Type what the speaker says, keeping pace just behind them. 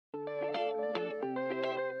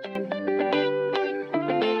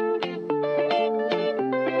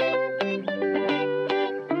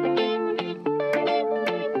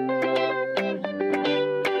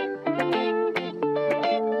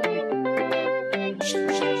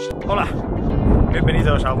Hola,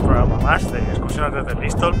 bienvenidos a un programa más de Excursiones desde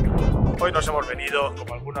Bristol. Hoy nos hemos venido,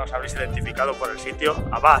 como algunos habréis identificado por el sitio,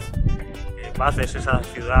 a Bath. Bath es esa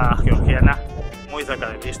ciudad georgiana muy cerca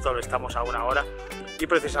de Bristol, estamos a una hora y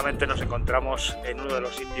precisamente nos encontramos en uno de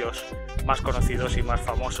los sitios más conocidos y más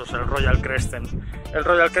famosos, el Royal Crescent. El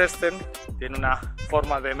Royal Crescent tiene una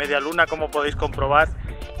forma de media luna, como podéis comprobar,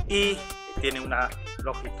 y tiene una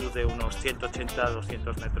longitud de unos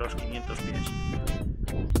 180-200 metros, 500 pies.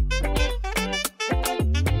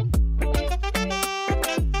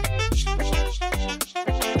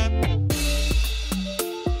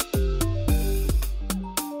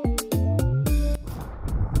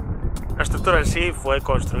 La estructura en sí fue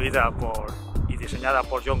construida y diseñada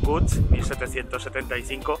por John Goods en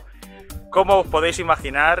 1775. Como podéis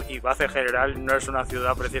imaginar, y Bath en general no es una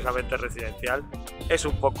ciudad precisamente residencial, es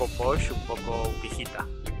un poco posh, un poco viejita.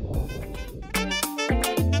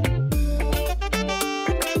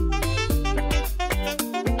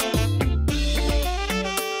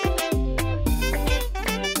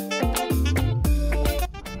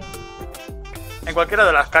 En cualquiera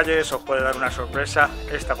de las calles os puede dar una sorpresa.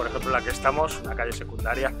 Esta, por ejemplo, en la que estamos, una calle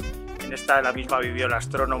secundaria. En esta, en la misma, vivió el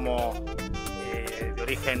astrónomo de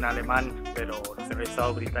origen alemán, pero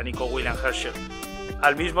nacionalizado británico, William Herschel.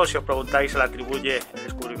 Al mismo, si os preguntáis, se le atribuye el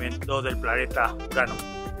descubrimiento del planeta Urano.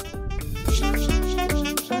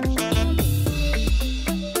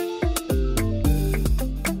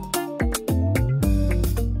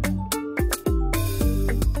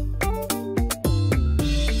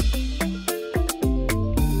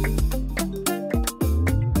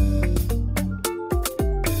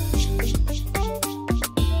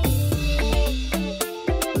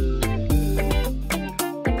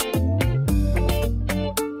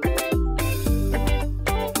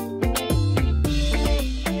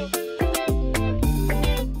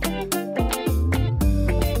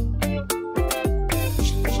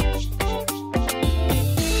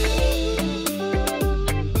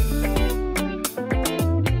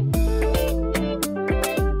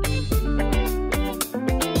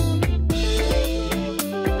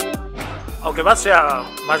 Aunque Bath sea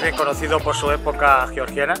más bien conocido por su época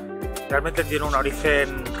georgiana, realmente tiene un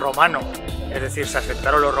origen romano, es decir, se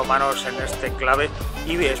asentaron los romanos en este enclave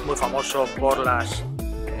y es muy famoso por los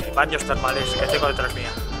baños termales que tengo detrás mía.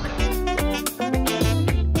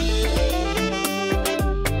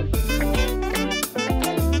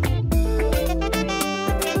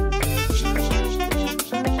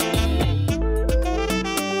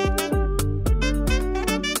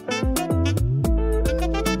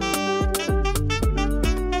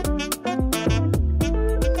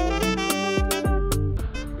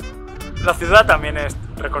 La ciudad también es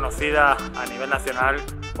reconocida a nivel nacional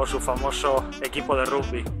por su famoso equipo de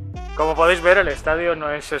rugby. Como podéis ver, el estadio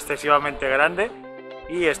no es excesivamente grande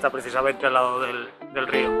y está precisamente al lado del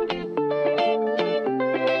río.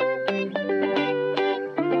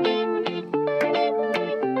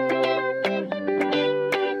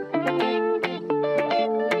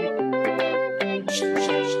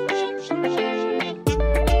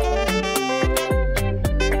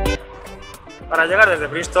 Para llegar desde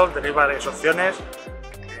Bristol tenéis varias opciones,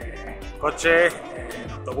 coche,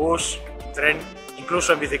 autobús, tren,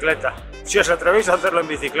 incluso en bicicleta. Si os atrevéis a hacerlo en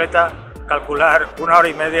bicicleta, calcular 1 hora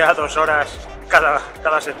y media, 2 horas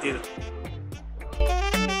cada sentido.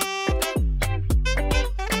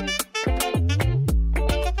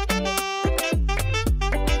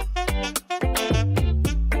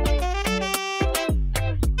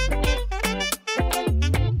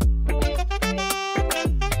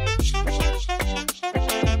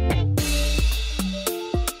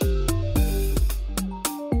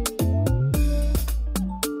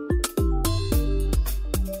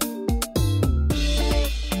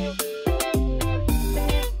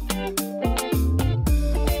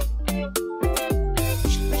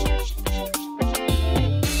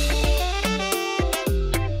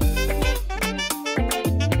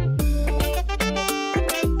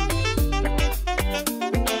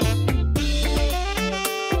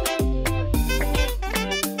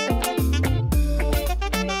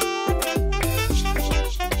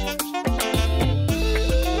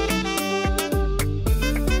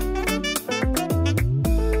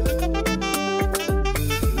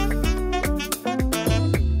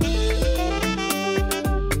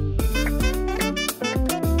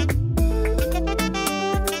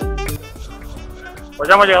 Pues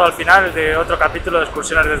ya hemos llegado al final de otro capítulo de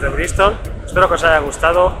Excursiones desde Bristol. Espero que os haya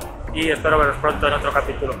gustado y espero veros pronto en otro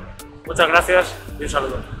capítulo. Muchas gracias y un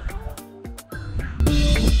saludo.